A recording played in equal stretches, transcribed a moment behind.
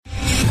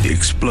The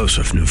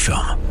explosive new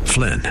film,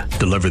 Flynn,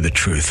 deliver the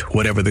truth,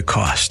 whatever the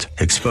cost,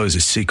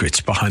 exposes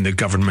secrets behind the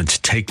government's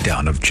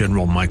takedown of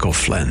General Michael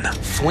Flynn.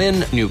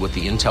 Flynn knew what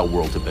the intel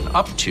world had been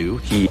up to.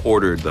 He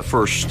ordered the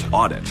first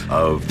audit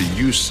of the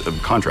use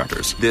of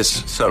contractors.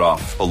 This set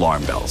off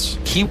alarm bells.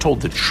 He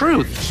told the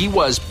truth. He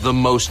was the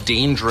most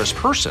dangerous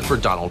person for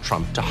Donald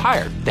Trump to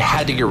hire. They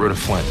had to get rid of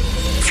Flynn.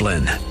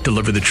 Flynn,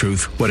 deliver the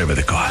truth, whatever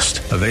the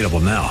cost. Available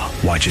now.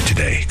 Watch it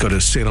today. Go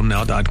to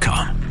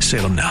salemnow.com.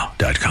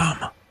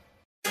 salemnow.com.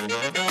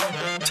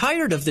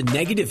 Tired of the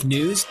negative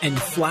news and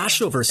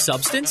flashover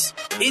substance?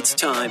 It's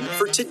time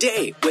for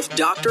Today with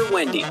Dr.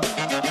 Wendy.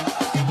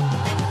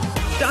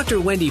 Dr.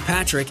 Wendy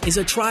Patrick is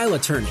a trial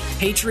attorney,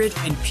 patriot,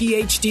 and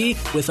PhD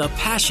with a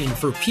passion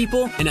for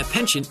people and a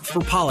penchant for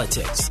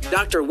politics.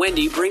 Dr.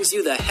 Wendy brings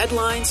you the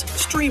headlines,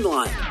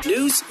 streamlined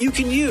news you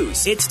can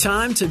use. It's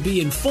time to be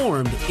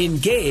informed,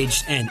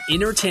 engaged, and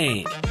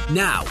entertained.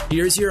 Now,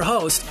 here's your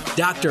host,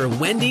 Dr.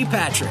 Wendy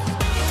Patrick.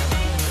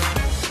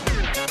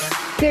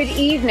 Good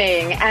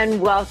evening and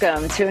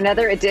welcome to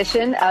another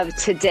edition of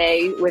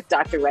Today with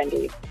Dr.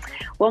 Wendy.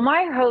 Well,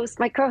 my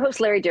co-host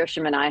Larry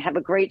Dersham and I have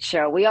a great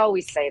show. We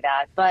always say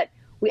that, but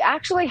we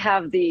actually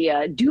have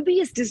the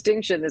dubious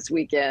distinction this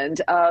weekend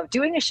of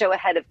doing a show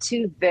ahead of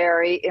two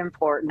very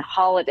important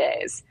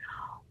holidays.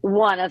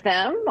 One of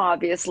them,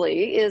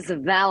 obviously, is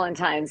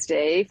Valentine's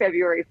Day,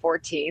 February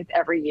 14th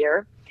every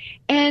year.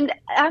 And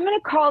I'm going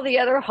to call the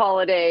other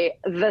holiday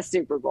the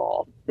Super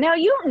Bowl. Now,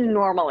 you don't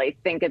normally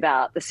think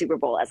about the Super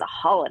Bowl as a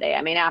holiday.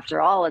 I mean, after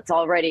all, it's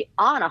already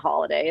on a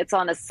holiday. It's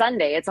on a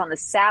Sunday. It's on the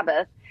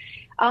Sabbath.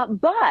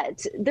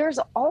 But there's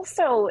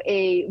also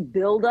a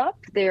buildup.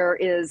 There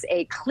is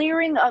a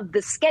clearing of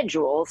the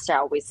schedule,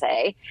 shall we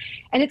say.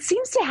 And it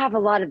seems to have a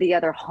lot of the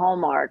other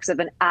hallmarks of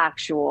an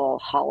actual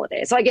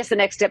holiday. So I guess the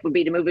next step would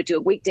be to move it to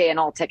a weekday and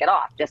all tick it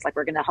off, just like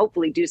we're going to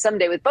hopefully do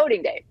someday with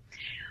voting day.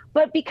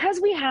 But because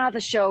we have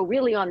a show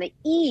really on the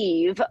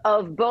eve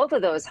of both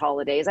of those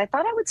holidays, I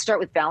thought I would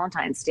start with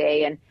Valentine's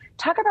Day and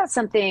talk about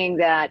something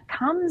that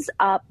comes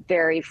up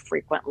very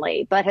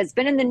frequently, but has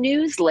been in the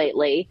news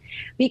lately,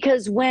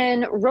 because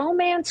when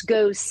romance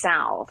goes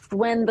south,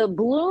 when the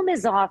bloom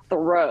is off the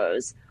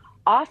rose,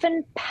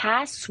 often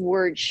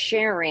password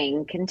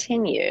sharing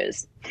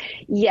continues.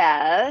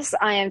 Yes,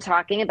 I am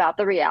talking about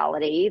the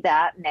reality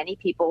that many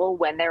people,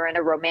 when they're in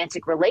a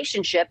romantic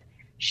relationship,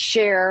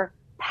 share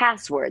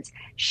passwords.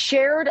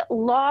 Shared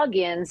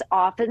logins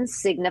often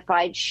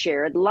signified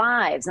shared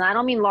lives. And I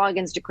don't mean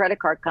logins to credit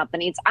card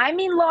companies. I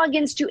mean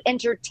logins to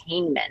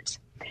entertainment,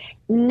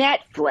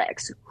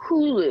 Netflix,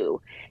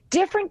 Hulu,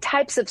 different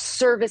types of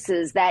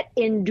services that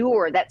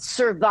endure, that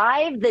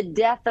survive the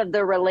death of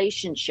the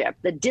relationship,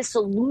 the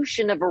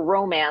dissolution of a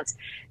romance,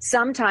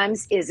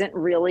 sometimes isn't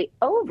really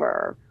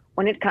over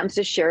when it comes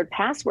to shared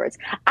passwords.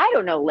 I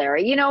don't know,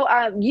 Larry.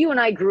 You and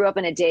I grew up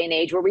in a day and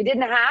age where we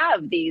didn't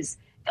have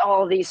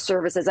all these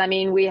services. I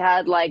mean, we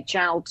had like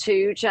channel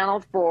 2,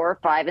 channel 4,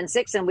 5, and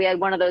 6, and we had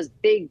one of those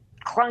big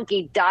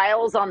clunky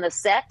dials on the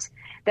set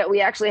that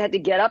we actually had to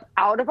get up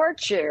out of our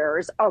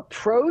chairs,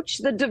 approach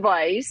the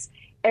device,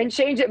 and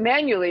change it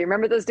manually.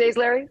 Remember those days,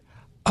 Larry?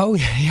 Oh,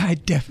 yeah, I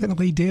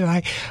definitely do.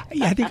 I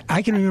think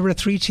I can remember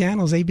 3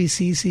 channels,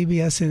 ABC,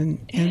 CBS,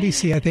 and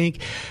NBC, I think.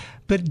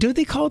 But do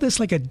they call this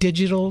like a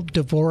digital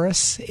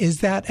divorce? Is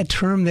that a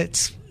term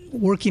that's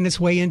working its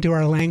way into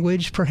our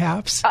language,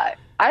 perhaps?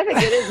 I think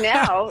it is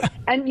now.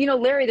 And,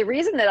 Larry, the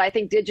reason that I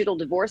think digital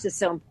divorce is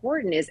so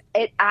important is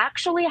it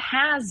actually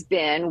has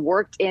been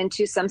worked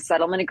into some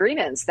settlement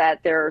agreements,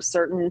 that there are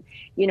certain,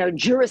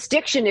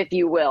 jurisdiction, if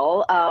you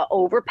will,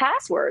 over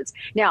passwords.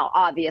 Now,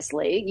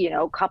 obviously,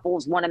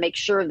 couples want to make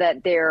sure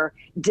that their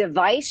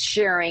device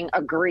sharing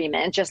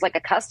agreement, just like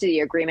a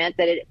custody agreement,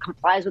 that it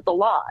complies with the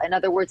law. In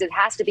other words, it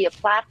has to be a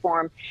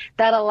platform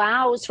that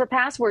allows for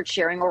password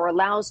sharing or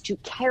allows to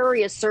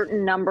carry a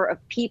certain number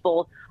of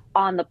people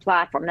on the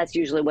platform. That's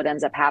usually what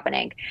ends up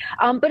happening.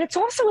 But it's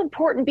also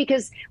important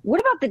because what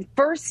about the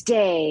first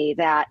day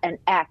that an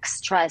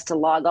ex tries to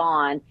log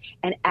on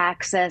and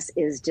access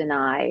is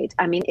denied?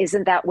 I mean,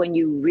 isn't that when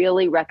you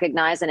really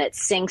recognize and it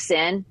sinks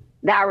in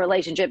that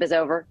relationship is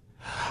over?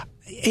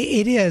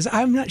 It is.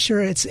 I'm not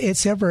sure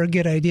it's ever a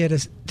good idea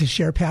to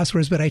share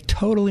passwords, but I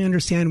totally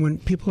understand when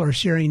people are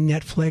sharing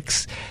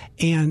Netflix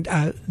and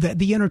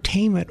the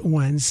entertainment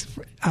ones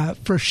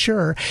for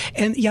sure.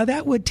 And yeah,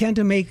 that would tend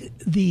to make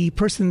the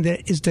person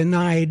that is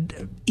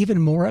denied even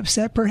more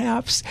upset,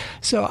 perhaps.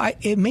 So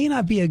it may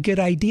not be a good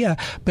idea,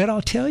 but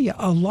I'll tell you,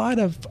 a lot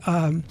of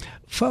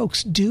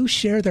folks do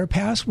share their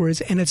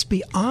passwords, and it's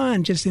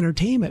beyond just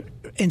entertainment.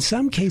 In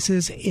some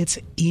cases, it's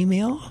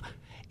email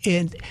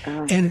and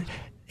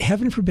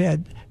heaven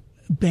forbid,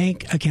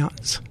 bank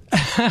accounts.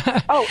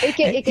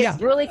 It gets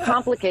really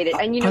complicated.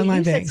 And,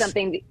 you said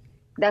something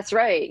That's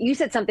right. You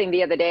said something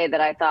the other day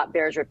that I thought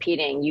bears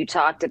repeating. You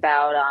talked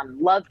about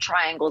love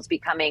triangles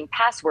becoming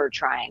password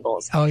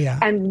triangles. Oh, yeah.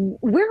 And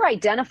we're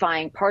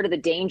identifying part of the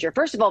danger.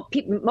 First of all,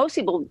 most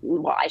people,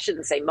 well, I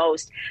shouldn't say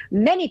most,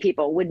 many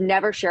people would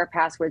never share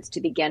passwords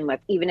to begin with,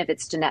 even if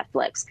it's to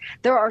Netflix.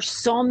 There are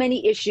so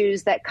many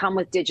issues that come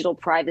with digital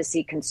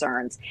privacy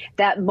concerns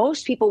that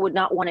most people would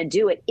not want to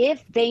do it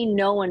if they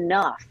know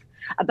enough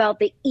about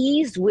the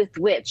ease with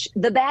which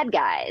the bad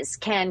guys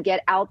can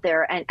get out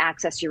there and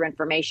access your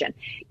information.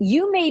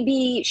 You may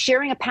be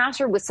sharing a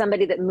password with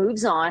somebody that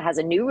moves on, has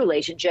a new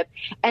relationship,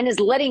 and is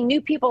letting new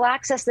people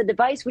access the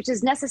device, which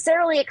is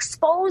necessarily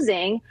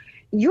exposing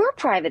your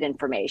private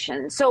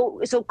information. So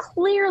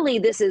clearly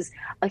this is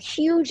a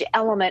huge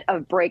element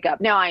of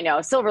breakup. Now, I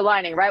know, silver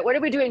lining, right? What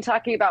are we doing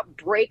talking about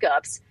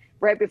breakups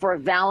right before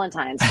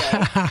Valentine's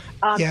Day?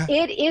 Yeah.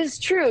 It is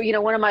true. You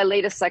know, one of my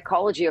latest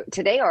Psychology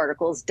Today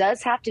articles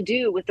does have to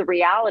do with the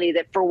reality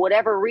that for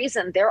whatever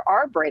reason, there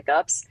are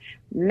breakups,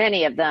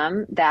 many of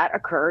them that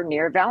occur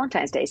near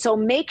Valentine's Day. So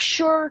make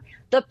sure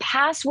the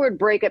password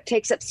breakup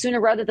takes up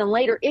sooner rather than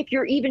later if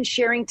you're even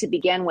sharing to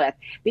begin with,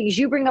 because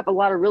you bring up a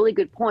lot of really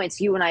good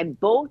points you and I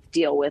both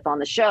deal with on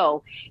the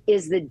show,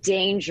 is the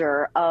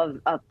danger of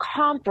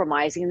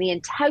compromising the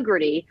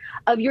integrity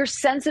of your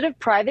sensitive,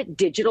 private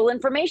digital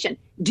information.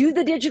 Do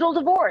the digital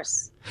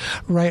divorce.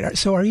 Right.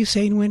 So are you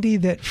saying, Wendy,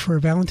 that for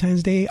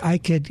Valentine's Day, I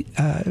could,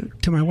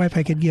 to my wife,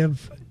 I could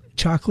give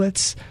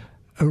chocolates,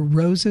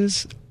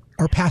 roses,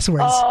 or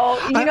passwords?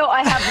 Oh, you know,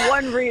 I have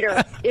one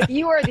reader. If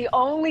you are the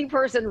only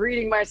person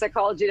reading my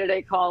Psychology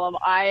Today column,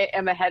 I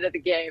am ahead of the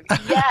game.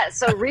 Yes.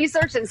 So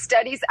research and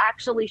studies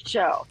actually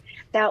show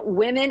that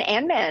women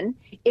and men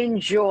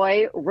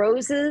enjoy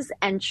roses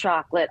and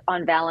chocolate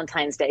on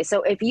Valentine's Day.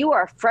 So if you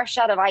are fresh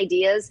out of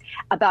ideas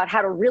about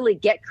how to really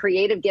get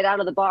creative, get out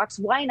of the box,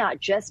 why not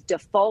just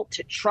default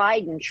to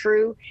tried and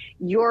true?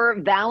 Your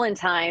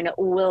Valentine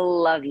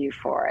will love you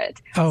for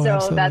it. Oh, so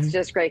absolutely. That's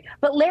just great.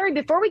 But Larry,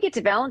 before we get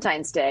to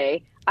Valentine's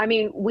Day, I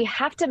mean, we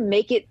have to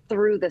make it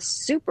through the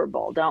Super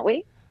Bowl, don't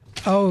we?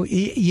 Oh,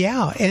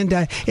 yeah.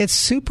 And it's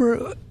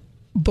Super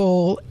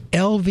Bowl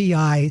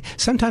LVI.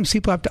 Sometimes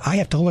people I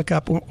have to look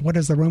up what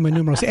is the Roman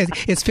numerals.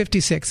 It's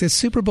 56. It's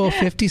Super Bowl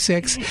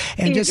 56.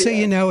 And just so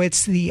you know,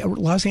 it's the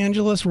Los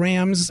Angeles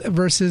Rams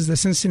versus the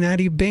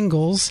Cincinnati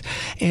Bengals.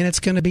 And it's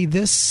going to be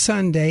this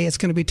Sunday. It's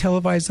going to be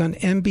televised on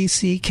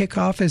NBC.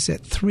 Kickoff is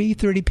at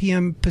 3:30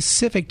 p.m.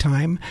 Pacific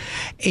time.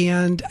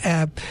 And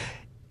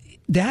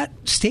that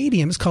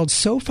stadium is called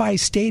SoFi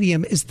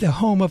Stadium, is the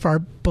home of our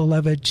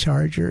beloved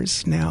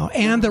Chargers now,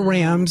 and the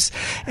Rams.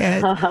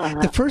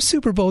 The first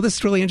Super Bowl, this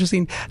is really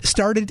interesting,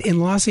 started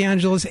in Los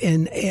Angeles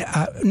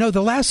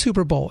the last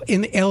Super Bowl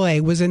in LA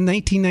was in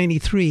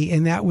 1993,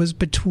 and that was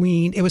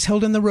it was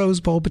held in the Rose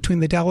Bowl between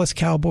the Dallas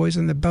Cowboys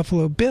and the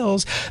Buffalo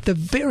Bills. The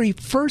very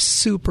first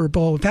Super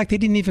Bowl, in fact, they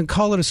didn't even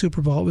call it a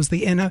Super Bowl, it was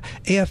the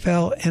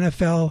AFL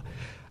NFL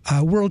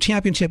World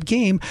Championship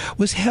game,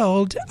 was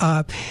held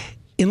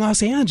in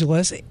Los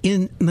Angeles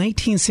in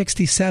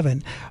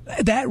 1967.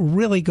 That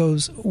really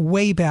goes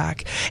way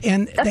back.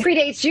 And that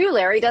predates you,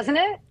 Larry, doesn't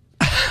it?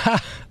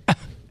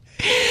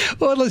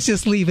 Well, let's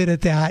just leave it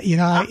at that. You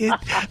know,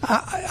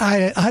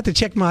 I have to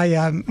check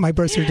my my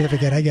birth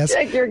certificate, I guess.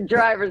 Check your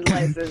driver's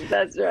license.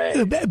 That's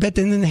right. But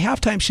then the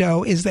halftime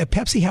show is the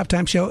Pepsi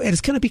halftime show, and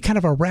it's going to be kind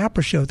of a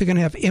rapper show. They're going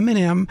to have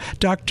Eminem,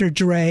 Dr.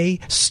 Dre,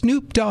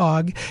 Snoop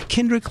Dogg,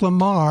 Kendrick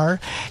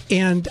Lamar,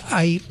 and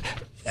a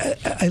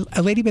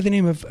lady by the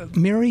name of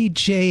Mary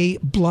J.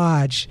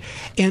 Blige,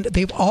 and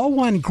they've all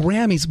won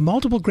Grammys,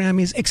 multiple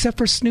Grammys, except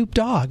for Snoop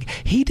Dogg.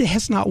 He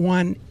has not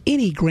won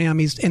any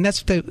Grammys, and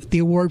that's the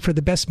award for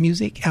the best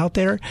music out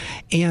there.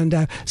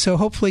 And so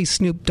hopefully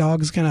Snoop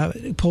Dogg's going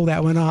to pull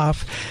that one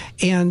off.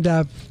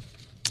 And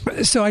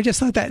so I just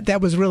thought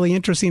that was really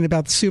interesting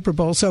about the Super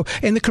Bowl. So,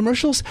 and the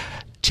commercials,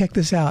 check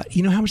this out.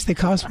 You know how much they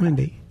cost,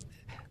 Wendy?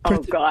 Oh,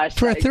 gosh.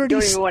 For a 30, I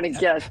don't even want to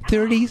guess.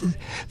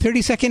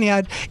 30-second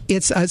ad,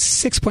 it's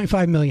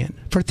 $6.5 million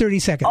for 30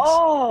 seconds.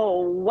 Oh,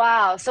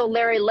 wow. So,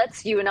 Larry,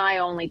 let's you and I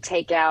only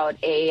take out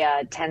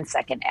a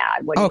 10-second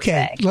ad. What do you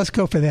say? Let's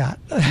go for that.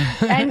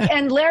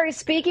 and Larry,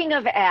 speaking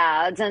of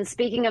ads and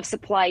speaking of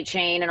supply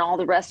chain and all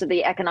the rest of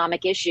the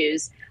economic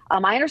issues,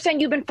 I understand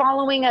you've been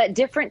following a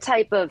different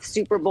type of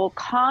Super Bowl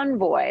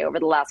convoy over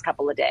the last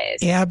couple of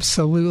days.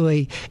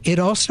 Absolutely. It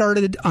all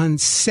started on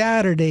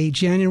Saturday,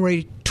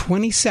 January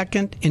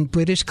 22nd in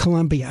British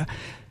Columbia.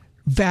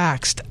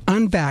 Vaxxed,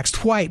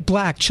 unvaxxed, white,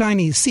 black,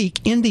 Chinese,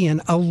 Sikh,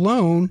 Indian,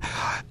 alone,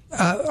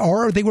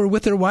 or they were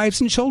with their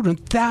wives and children.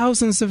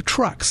 Thousands of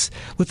trucks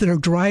with their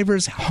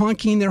drivers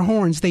honking their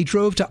horns. They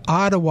drove to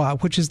Ottawa,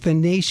 which is the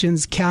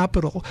nation's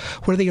capital,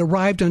 where they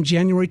arrived on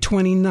January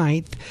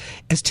 29th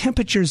as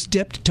temperatures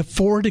dipped to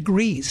 4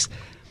 degrees.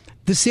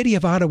 The city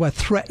of Ottawa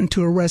threatened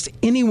to arrest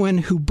anyone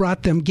who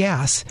brought them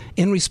gas.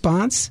 In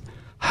response,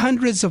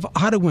 hundreds of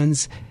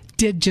Ottawans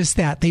did just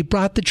that. They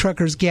brought the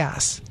truckers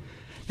gas.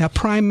 Now,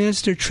 Prime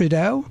Minister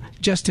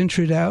Justin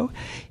Trudeau,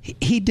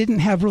 he didn't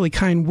have really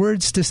kind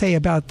words to say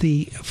about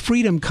the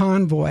Freedom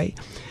Convoy.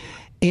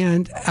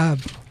 And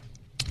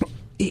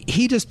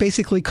he just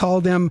basically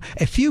called them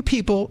a few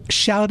people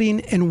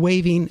shouting and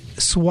waving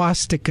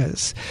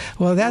swastikas.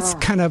 Well, that's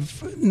kind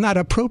of not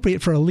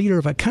appropriate for a leader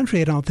of a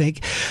country, I don't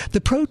think.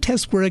 The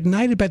protests were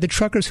ignited by the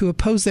truckers who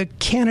oppose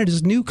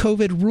Canada's new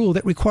COVID rule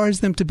that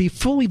requires them to be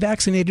fully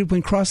vaccinated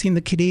when crossing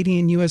the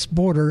Canadian-U.S.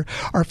 border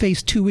or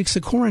face 2 weeks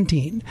of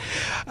quarantine.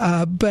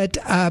 But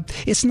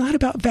it's not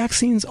about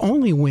vaccines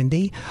only,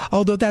 Wendy,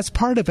 although that's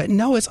part of it.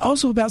 No, it's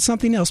also about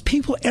something else.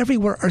 People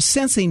everywhere are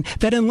sensing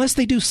that unless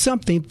they do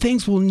something,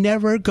 things will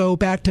never go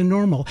back to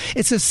normal.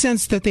 It's a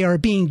sense that they are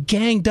being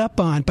ganged up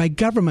on by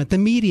government, the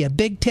media,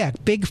 big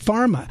tech, big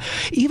pharma.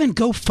 Even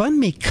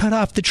GoFundMe cut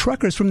off the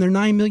truckers from their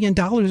 $9 million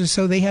or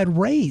so they had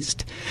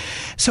raised.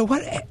 So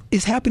what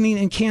is happening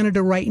in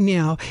Canada right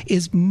now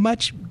is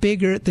much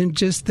bigger than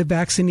just the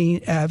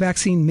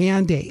vaccine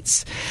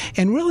mandates.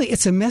 And really,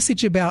 it's a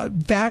message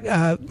about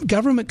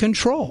government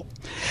control.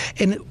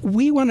 And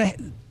we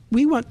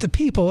want the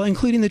people,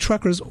 including the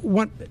truckers,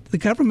 want the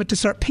government to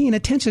start paying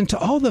attention to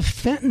all the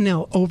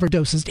fentanyl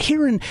overdoses.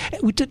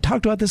 We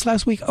talked about this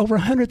last week, over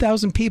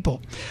 100,000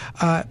 people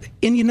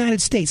in the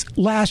United States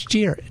last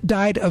year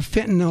died of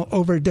fentanyl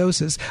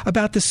overdoses,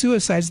 about the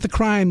suicides, the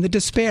crime, the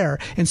despair,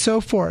 and so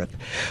forth.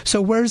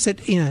 So where does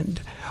it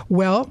end?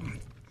 Well,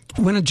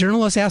 when a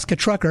journalist asked a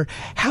trucker,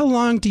 how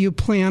long do you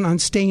plan on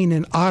staying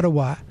in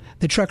Ottawa?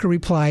 The trucker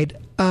replied,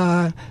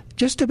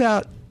 just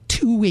about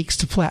 2 weeks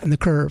to flatten the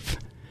curve.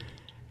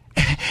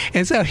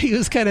 And so he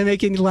was kind of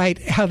making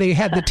light how they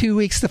had the 2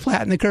 weeks to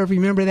flatten the curve.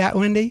 Remember that,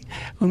 Wendy,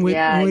 when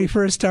we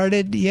first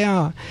started?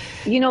 Yeah.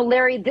 You know,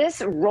 Larry,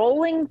 this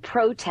rolling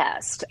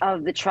protest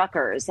of the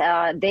truckers,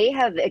 they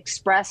have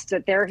expressed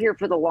that they're here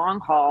for the long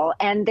haul,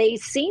 and they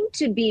seem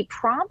to be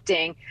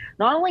prompting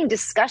not only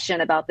discussion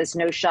about this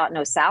no shot,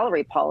 no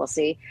salary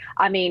policy.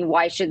 I mean,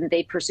 why shouldn't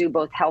they pursue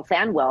both health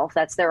and wealth?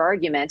 That's their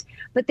argument.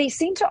 But they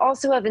seem to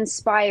also have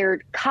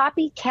inspired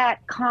copycat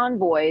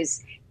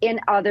convoys in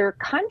other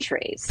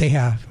countries. They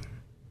have.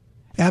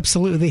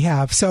 Absolutely, they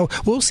have. So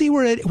we'll see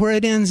where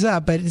it ends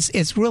up, but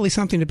it's really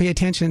something to pay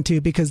attention to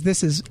because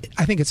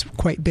I think it's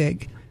quite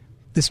big,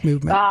 this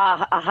movement.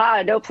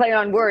 No play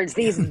on words.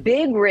 These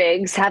big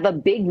rigs have a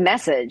big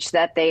message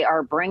that they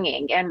are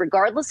bringing. And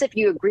regardless if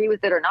you agree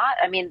with it or not,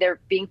 I mean,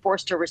 they're being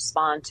forced to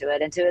respond to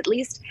it and to at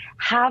least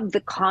have the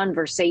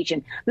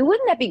conversation. I mean,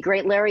 wouldn't that be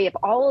great, Larry, if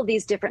all of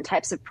these different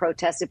types of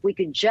protests, if we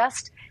could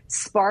just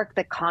spark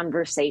the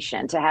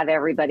conversation to have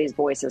everybody's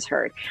voices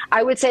heard?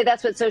 I would say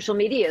that's what social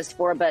media is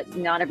for, but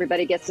not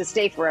everybody gets to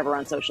stay forever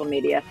on social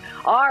media.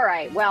 All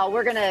right. Well,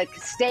 we're going to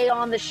stay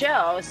on the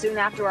show soon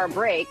after our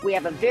break. We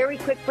have a very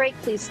quick break.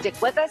 Please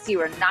stick with us. You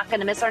are not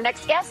going to miss our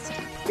next guest.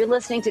 You're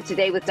listening to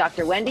Today with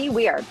Dr. Wendy.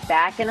 We are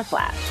back in a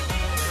flash.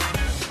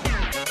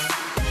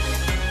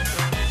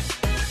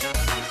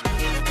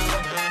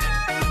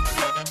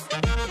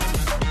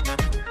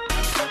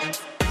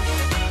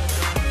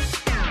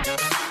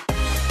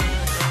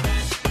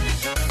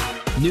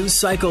 News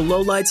cycle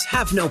lowlights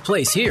have no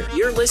place here.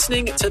 You're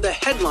listening to the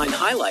headline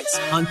highlights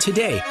on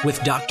Today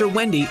with Dr.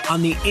 Wendy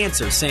on The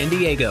Answer San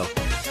Diego.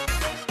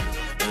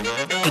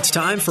 It's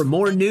time for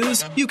more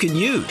news you can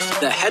use.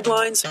 The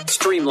headlines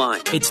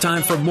streamlined. It's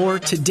time for more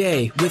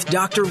Today with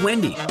Dr.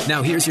 Wendy.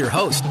 Now here's your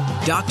host,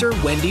 Dr.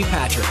 Wendy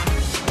Patrick.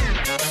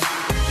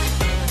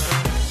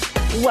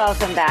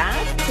 Welcome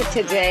back to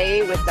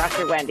Today with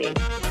Dr. Wendy.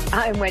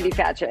 I'm Wendy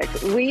Patrick.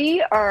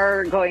 We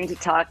are going to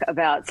talk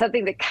about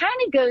something that kind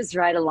of goes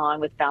right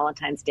along with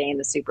Valentine's Day and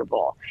the Super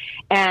Bowl.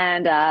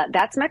 And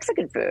that's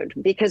Mexican food,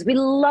 because we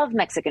love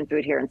Mexican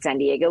food here in San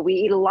Diego. We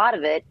eat a lot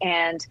of it.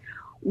 And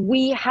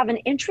we have an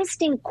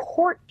interesting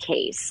court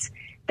case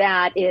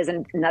that is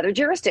in another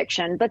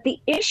jurisdiction. But the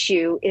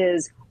issue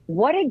is,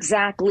 what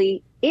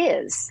exactly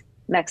is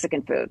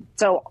Mexican food?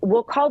 So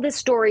we'll call this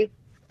story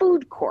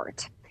Food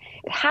Court.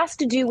 It has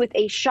to do with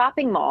a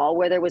shopping mall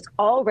where there was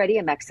already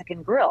a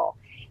Mexican grill.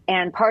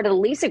 And part of the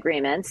lease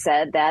agreement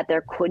said that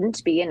there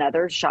couldn't be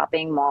another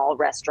shopping mall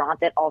restaurant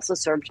that also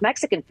served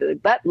Mexican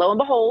food. But lo and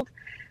behold,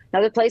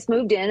 another place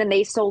moved in and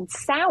they sold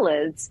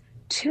salads,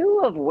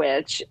 2 of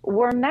which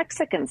were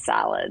Mexican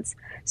salads.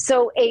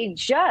 So a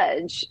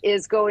judge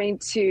is going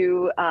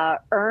to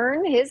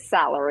earn his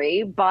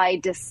salary by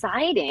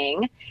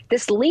deciding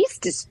this lease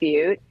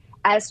dispute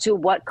as to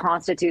what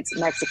constitutes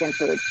Mexican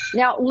food.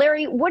 Now,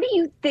 Larry, what do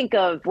you think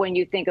of when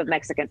you think of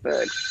Mexican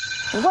food?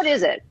 What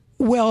is it?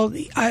 Well,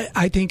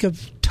 I think of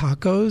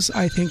tacos.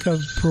 I think of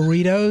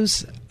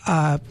burritos.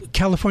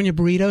 California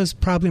burritos,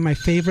 probably my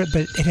favorite,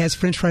 but it has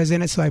French fries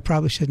in it, so I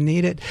probably shouldn't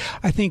eat it.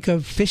 I think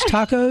of fish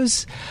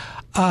tacos.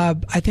 I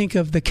think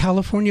of the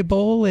California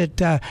Bowl. I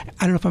don't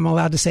know if I'm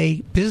allowed to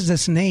say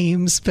business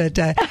names, but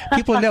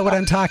people know what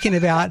I'm talking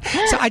about.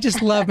 So I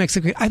just love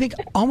Mexican. I think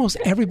almost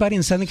everybody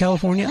in Southern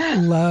California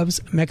loves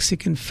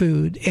Mexican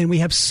food, and we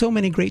have so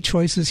many great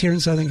choices here in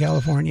Southern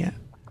California.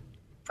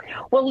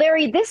 Well,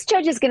 Larry, this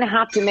judge is going to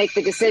have to make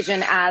the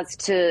decision as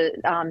to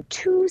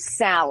 2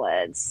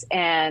 salads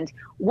and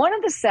one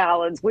of the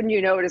salads, wouldn't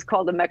you know it, is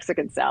called a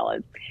Mexican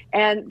salad.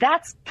 And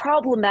that's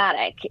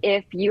problematic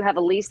if you have a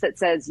lease that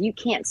says you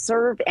can't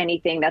serve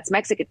anything that's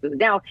Mexican food.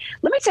 Now,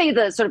 let me tell you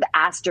the sort of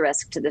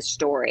asterisk to this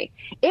story.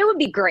 It would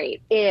be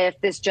great if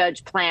this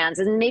judge plans,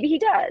 and maybe he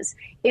does,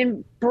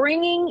 in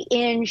bringing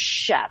in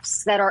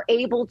chefs that are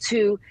able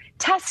to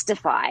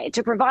testify,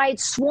 to provide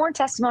sworn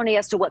testimony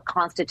as to what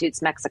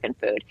constitutes Mexican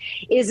food.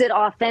 Is it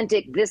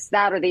authentic, this,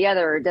 that, or the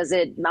other? Does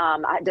it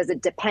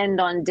depend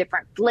on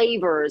different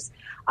flavors?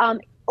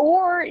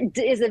 Or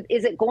is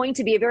it going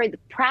to be a very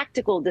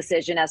practical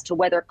decision as to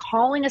whether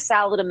calling a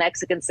salad a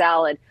Mexican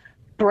salad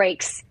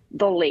breaks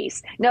the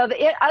lease? Now,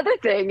 the other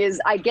thing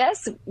is, I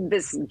guess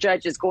this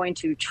judge is going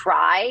to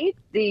try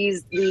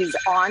these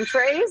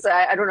entrees.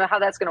 I don't know how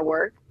that's going to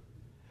work.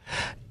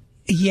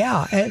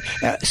 Yeah.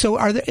 So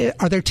are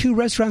there two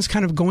restaurants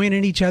kind of going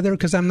at each other?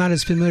 Because I'm not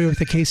as familiar with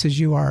the case as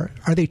you are.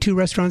 Are they two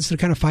restaurants that are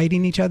kind of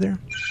fighting each other?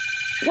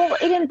 Well,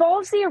 it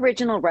involves the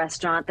original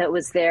restaurant that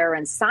was there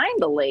and signed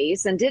the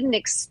lease and didn't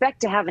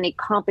expect to have any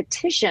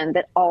competition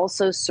that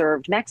also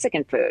served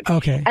Mexican food.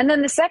 Okay. And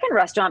then the second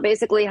restaurant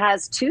basically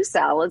has two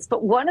salads,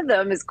 but one of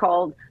them is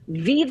called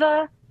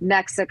Viva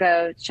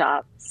Mexico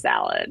Chopped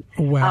Salad.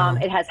 Wow.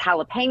 It has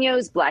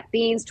jalapenos, black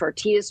beans,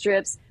 tortilla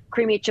strips,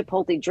 creamy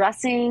chipotle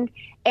dressing,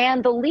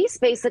 and the lease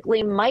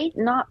basically might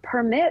not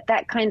permit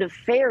that kind of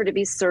fare to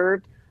be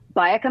served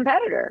by a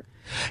competitor.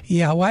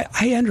 Yeah, well,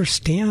 I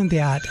understand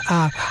that.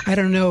 I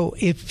don't know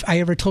if I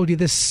ever told you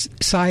this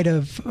side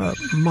of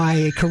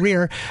my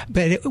career,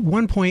 but at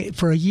one point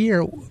for a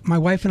year, my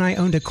wife and I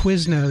owned a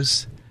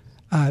Quiznos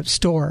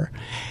store.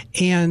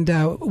 And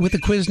with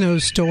the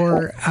Quiznos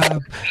store,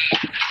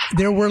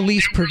 there were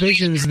lease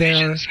provisions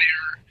there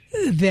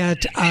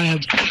that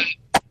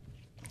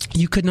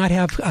you could not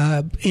have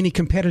any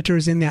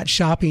competitors in that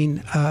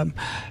shopping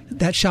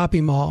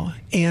mall,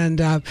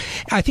 and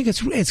I think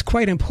it's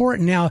quite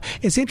important. Now,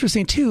 it's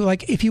interesting too.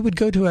 Like if you would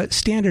go to a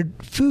standard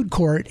food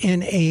court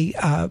in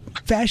a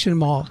fashion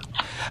mall,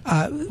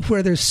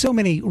 where there's so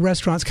many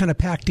restaurants kind of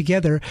packed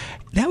together,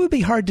 that would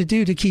be hard to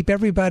do, to keep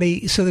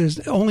everybody so there's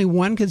only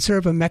one could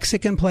serve a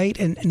Mexican plate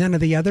and none of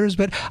the others.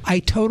 But I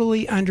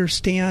totally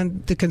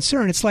understand the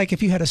concern. It's like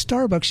if you had a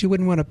Starbucks, you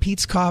wouldn't want a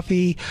Pete's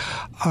Coffee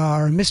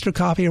or Mr.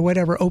 Coffee or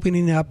whatever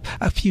opening up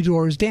a few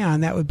doors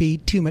down. That would be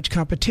too much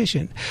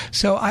competition.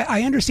 So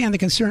I understand the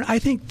concern. I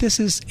think this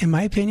is, in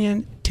my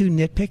opinion, too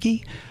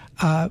nitpicky.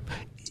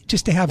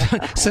 Just to have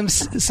some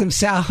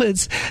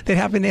salads that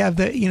happen to have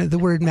the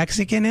word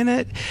Mexican in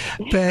it,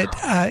 but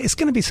it's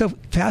going to be so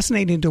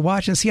fascinating to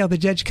watch and see how the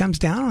judge comes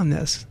down on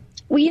this.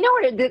 Well, you know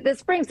what?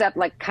 This brings up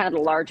like kind of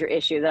the larger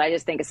issue that I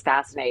just think is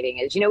fascinating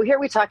is, here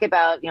we talk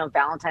about,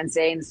 Valentine's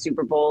Day and the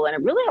Super Bowl, and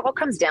it really all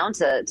comes down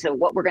to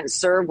what we're going to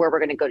serve, where we're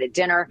going to go to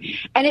dinner.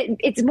 And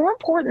it's more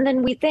important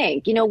than we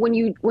think. When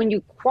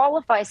you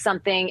qualify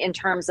something in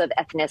terms of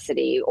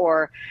ethnicity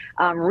or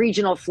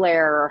regional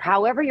flair, or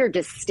however you're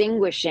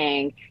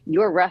distinguishing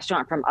your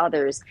restaurant from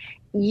others,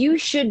 you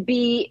should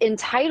be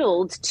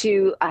entitled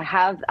to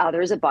have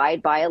others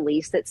abide by a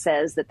lease that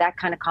says that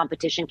kind of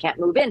competition can't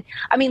move in.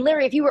 I mean,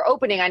 Larry, if you were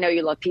opening, I know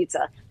you love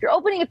pizza. If you're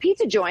opening a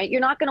pizza joint,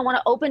 you're not going to want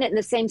to open it in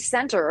the same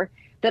center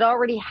that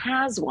already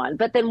has one.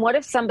 But then what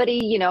if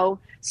somebody,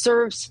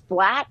 serves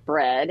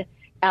flatbread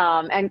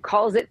and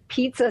calls it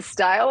pizza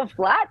style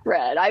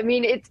flatbread? I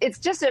mean, it's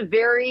just a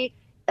very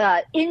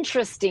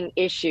interesting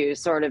issue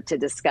sort of to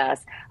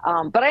discuss.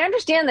 But I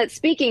understand that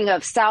speaking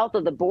of south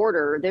of the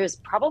border, there's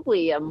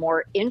probably a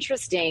more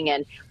interesting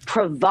and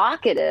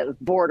provocative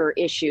border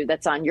issue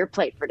that's on your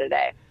plate for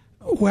today.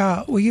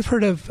 Well, you've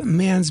heard of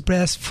man's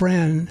best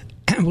friend.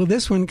 Well,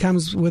 this one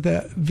comes with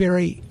a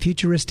very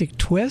futuristic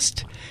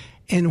twist.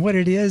 And what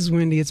it is,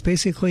 Wendy, it's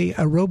basically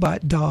a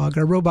robot dog,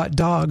 or robot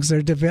dogs.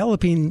 They're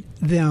developing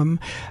them.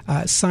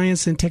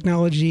 Science and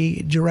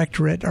Technology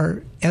Directorate,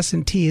 or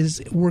S&T,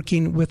 is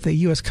working with the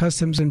U.S.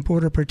 Customs and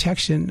Border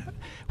Protection,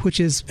 which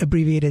is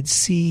abbreviated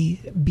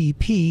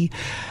CBP,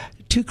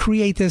 to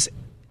create this,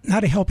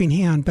 not a helping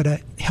hand, but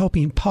a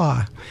helping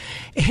paw.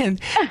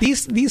 And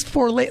these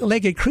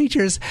four-legged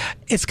creatures,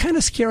 it's kind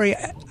of scary.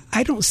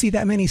 I don't see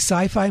that many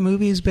sci-fi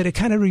movies, but it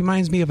kind of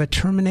reminds me of a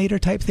Terminator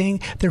type thing.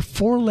 They're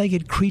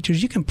four-legged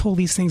creatures. You can pull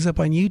these things up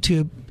on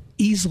YouTube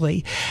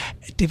easily,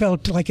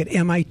 developed like at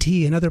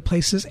MIT and other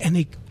places, and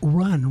they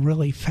run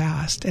really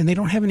fast, and they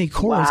don't have any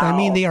cords. Wow. I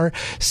mean, they are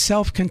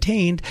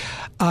self-contained.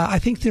 I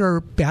think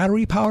they're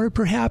battery powered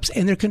perhaps,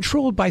 and they're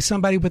controlled by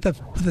somebody with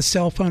a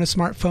cell phone, a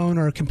smartphone,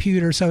 or a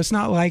computer. So it's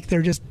not like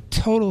they're just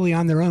totally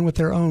on their own with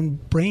their own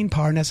brain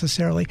power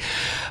necessarily.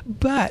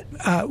 But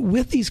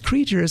with these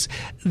creatures,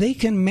 they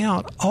can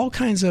mount all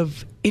kinds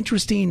of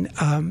interesting,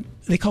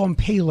 they call them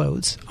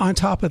payloads, on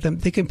top of them.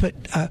 They can put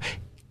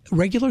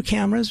regular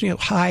cameras,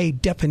 high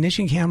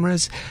definition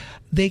cameras.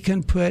 They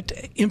can put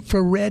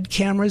infrared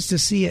cameras to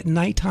see at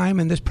nighttime,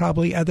 and there's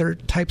probably other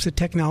types of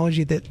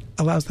technology that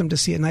allows them to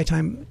see at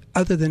nighttime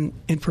other than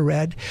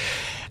infrared.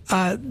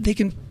 They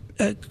can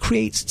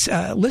create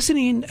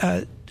listening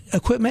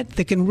equipment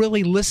that can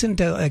really listen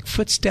to like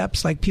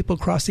footsteps, like people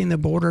crossing the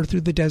border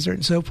through the desert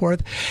and so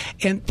forth.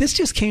 And this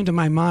just came to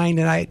my mind,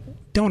 and I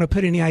don't want to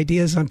put any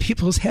ideas on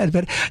people's head,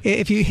 but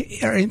if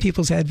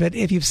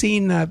you've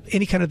seen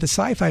any kind of the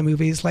sci-fi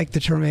movies like the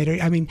Terminator,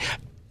 I mean,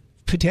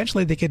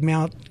 potentially they could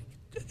mount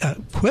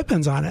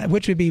weapons on it,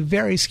 which would be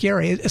very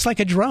scary. It's like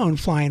a drone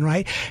flying,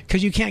 right?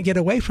 Because you can't get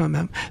away from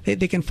them.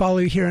 They can follow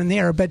you here and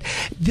there. But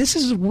this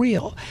is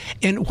real.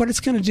 And what it's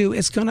going to do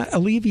is going to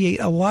alleviate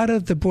a lot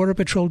of the Border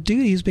Patrol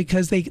duties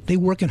because they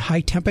work in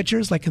high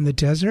temperatures, like in the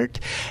desert.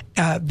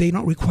 They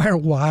don't require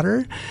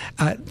water.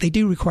 They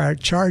do require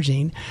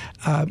charging.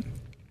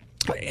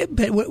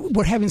 But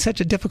we're having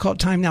such a difficult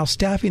time now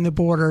staffing the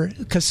border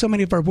because so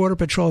many of our Border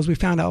Patrols, we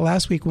found out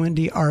last week,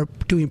 Wendy, are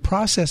doing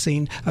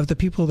processing of the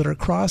people that are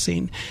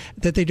crossing,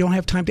 that they don't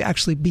have time to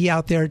actually be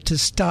out there to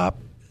stop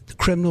the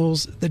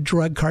criminals, the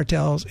drug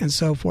cartels, and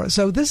so forth.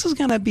 So this is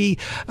going to be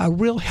a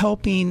real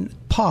helping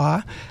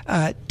paw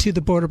to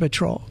the Border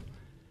Patrol.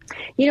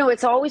 You know,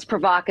 it's always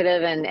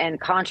provocative and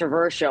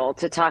controversial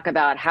to talk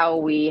about how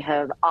we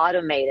have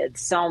automated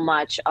so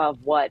much of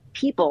what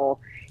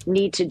people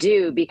need to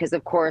do because,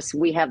 of course,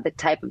 we have the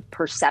type of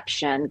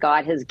perception.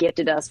 God has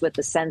gifted us with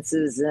the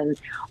senses and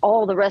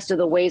all the rest of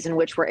the ways in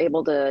which we're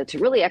able to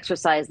really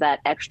exercise that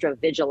extra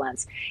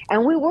vigilance.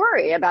 And we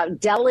worry about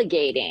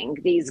delegating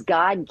these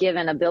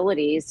God-given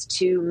abilities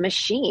to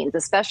machines,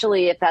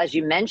 especially if, as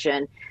you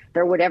mentioned,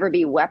 there would ever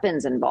be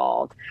weapons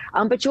involved.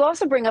 But you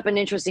also bring up an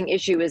interesting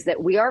issue is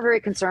that we are very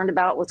concerned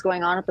about what's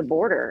going on at the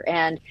border.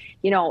 And,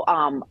 you know,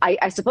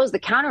 I suppose the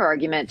counter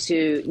argument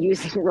to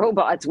using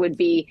robots would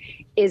be,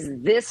 is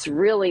this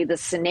really the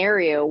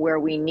scenario where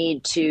we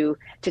need to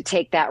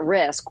take that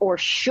risk, or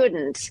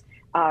shouldn't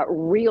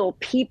real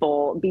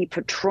people be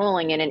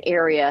patrolling in an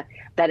area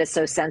that is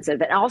so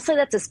sensitive? And also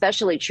that's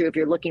especially true if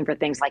you're looking for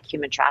things like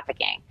human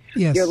trafficking.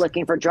 Yes. You're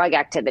looking for drug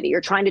activity.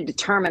 You're trying to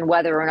determine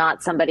whether or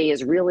not somebody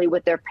is really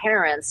with their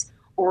parents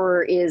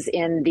or is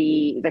in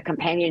the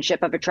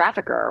companionship of a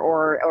trafficker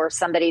or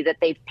somebody that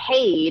they've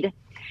paid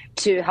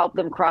to help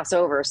them cross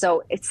over.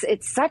 So it's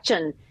such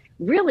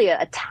really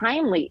a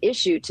timely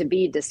issue to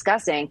be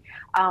discussing.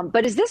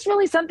 But is this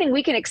really something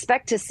we can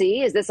expect to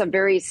see? Is this a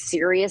very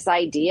serious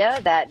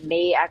idea that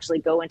may actually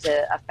go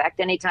into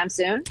effect anytime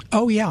soon?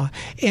 Oh, yeah.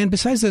 And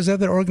besides those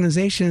other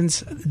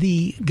organizations,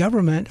 the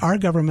government, our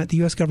government, the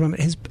U.S.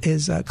 government,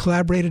 has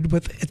collaborated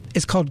with,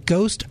 it's called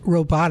Ghost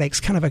Robotics,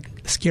 kind of a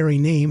scary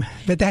name.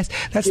 But that's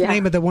the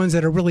name of the ones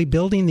that are really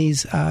building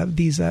these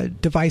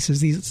devices,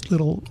 these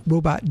little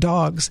robot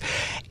dogs.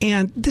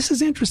 And this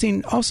is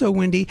interesting also,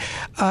 Wendy.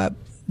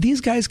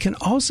 These guys can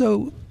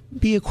also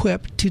be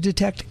equipped to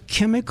detect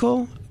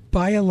chemical,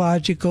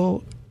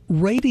 biological,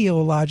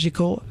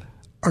 radiological,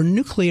 or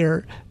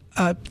nuclear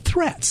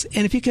threats.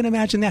 And if you can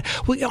imagine that,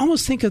 we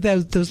almost think of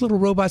those little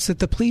robots that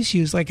the police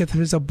use, like if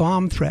there's a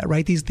bomb threat,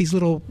 right? These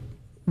little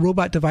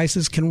robot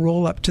devices can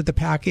roll up to the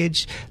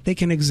package. They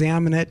can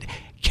examine it,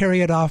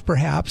 carry it off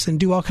perhaps, and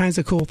do all kinds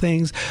of cool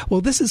things.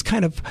 Well, this is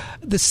kind of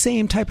the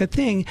same type of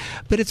thing,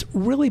 but it's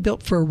really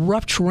built for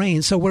rough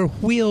terrain. So where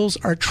wheels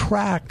or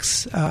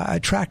tracks, a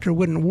tractor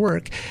wouldn't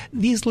work,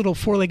 these little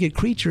four-legged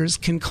creatures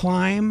can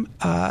climb.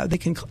 I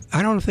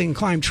don't know if they can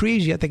climb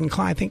trees yet.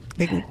 I think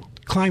they can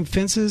climb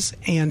fences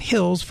and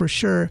hills for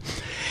sure.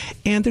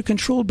 And they're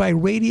controlled by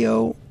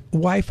radio,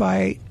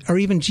 Wi-Fi, or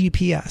even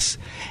GPS.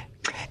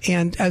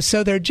 And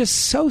so they're just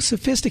so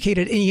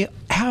sophisticated, and you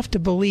have to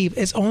believe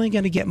it's only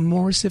going to get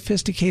more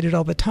sophisticated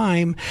all the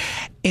time.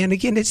 And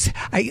again,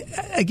 I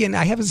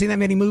haven't seen that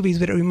many movies,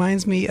 but it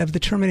reminds me of the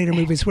Terminator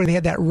movies where they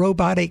had that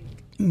robotic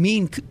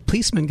mean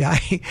policeman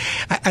guy.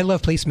 I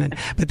love policemen,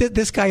 but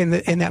this guy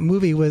in that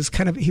movie was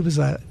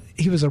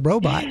he was a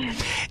robot.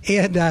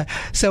 And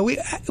so we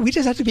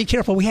just have to be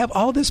careful. We have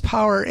all this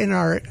power in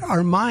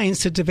our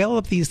minds to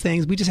develop these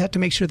things. We just have to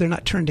make sure they're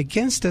not turned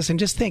against us. And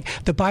just think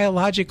the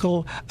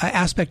biological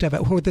aspect of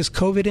it. With this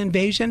COVID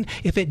invasion,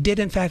 if it did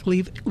in fact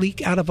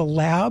leak out of a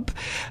lab,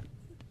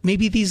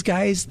 maybe these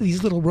guys,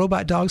 these little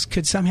robot dogs,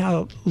 could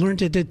somehow learn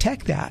to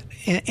detect that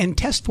and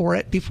test for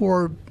it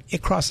before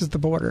it crosses the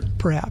border,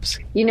 perhaps.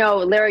 You know,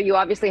 Larry, you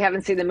obviously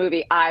haven't seen the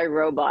movie I,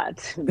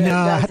 Robot. No,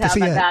 I have to see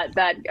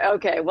it.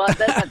 Okay, well,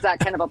 that's that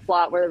kind of a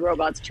plot where the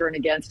robots turn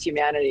against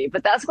humanity.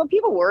 But that's what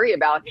people worry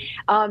about.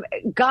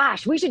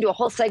 Gosh, we should do a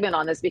whole segment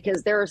on this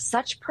because there are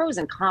such pros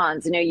and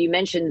cons. You know, you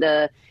mentioned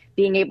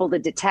being able to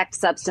detect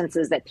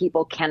substances that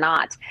people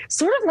cannot.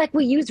 Sort of like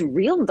we use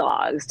real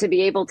dogs to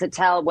be able to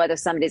tell whether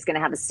somebody's going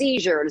to have a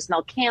seizure or to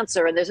smell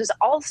cancer. And there's just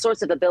all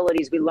sorts of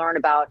abilities we learn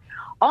about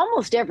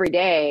almost every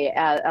day.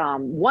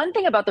 One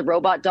thing about the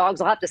robot dogs,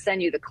 I'll have to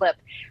send you the clip.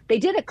 They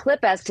did a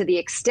clip as to the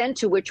extent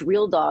to which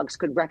real dogs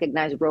could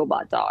recognize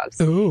robot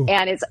dogs. Ooh.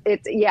 And it's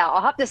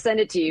I'll have to send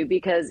it to you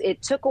because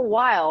it took a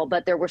while,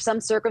 but there were some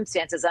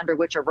circumstances under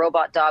which a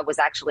robot dog was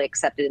actually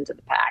accepted into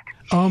the pack.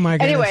 Oh my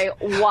goodness.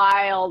 Anyway,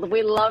 wild.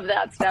 We love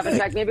that stuff. In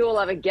fact, maybe we'll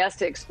have a guest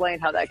to explain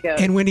how that goes.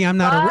 And Wendy, I'm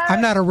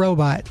not a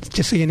robot,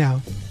 just so you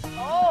know.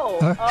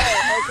 Oh,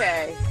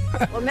 okay.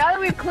 Well, now that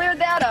we've cleared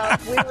that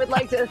up, we would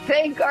like to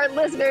thank our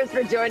listeners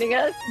for joining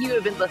us. You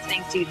have been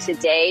listening to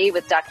Today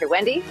with Dr.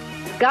 Wendy.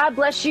 God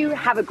bless you.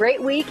 Have a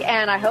great week,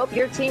 and I hope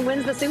your team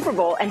wins the Super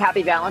Bowl, and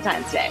happy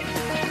Valentine's Day.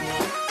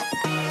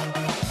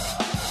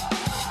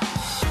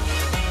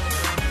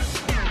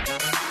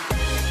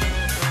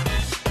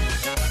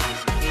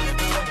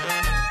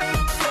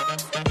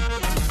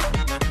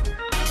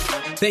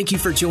 Thank you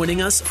for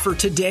joining us for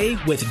Today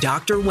with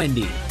Dr.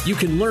 Wendy. You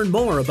can learn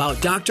more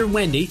about Dr.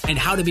 Wendy and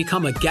how to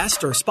become a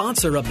guest or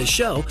sponsor of the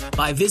show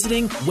by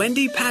visiting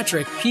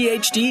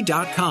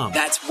wendypatrickphd.com.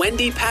 That's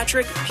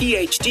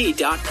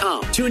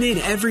wendypatrickphd.com. Tune in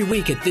every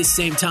week at this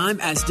same time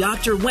as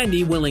Dr.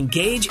 Wendy will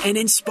engage and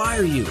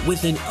inspire you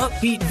with an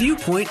upbeat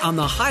viewpoint on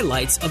the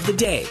highlights of the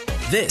day.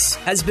 This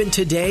has been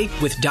Today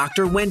with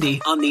Dr.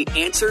 Wendy on The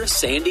Answer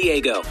San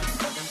Diego.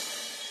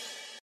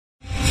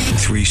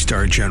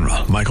 3-star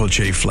General Michael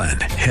J.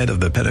 Flynn, head of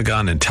the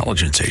Pentagon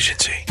Intelligence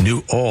Agency,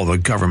 knew all the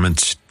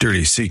government's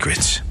dirty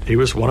secrets. He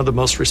was one of the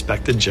most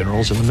respected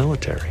generals in the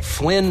military.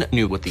 Flynn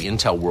knew what the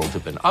intel world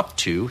had been up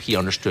to. He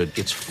understood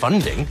its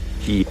funding.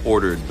 He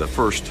ordered the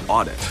first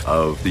audit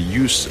of the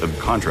use of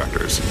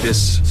contractors.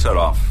 This set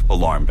off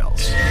alarm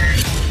bells.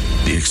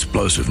 The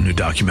explosive new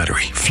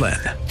documentary, Flynn,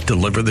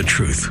 Deliver the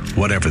Truth,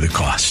 Whatever the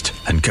Cost,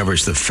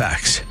 uncovers the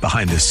facts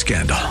behind this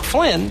scandal.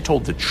 Flynn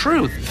told the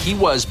truth. He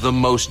was the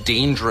most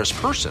dangerous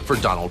person for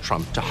Donald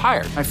Trump to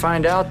hire. I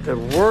find out the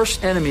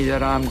worst enemy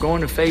that I'm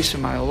going to face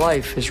in my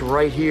life is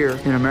right here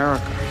in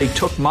America. They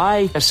took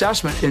my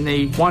assessment and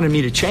they wanted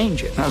me to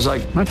change it. And I was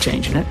like, I'm not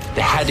changing it.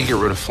 They had to get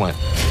rid of Flynn.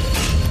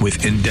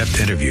 With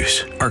in-depth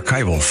interviews,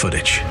 archival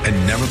footage, and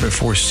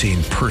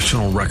never-before-seen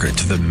personal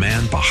records of the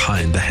man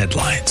behind the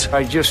headlines.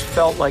 I just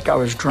felt like I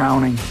was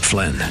drowning.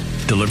 Flynn,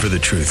 Deliver the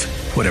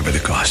Truth, Whatever the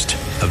Cost.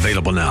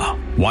 Available now.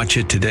 Watch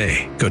it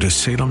today. Go to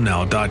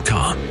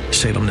salemnow.com.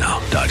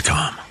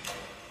 salemnow.com.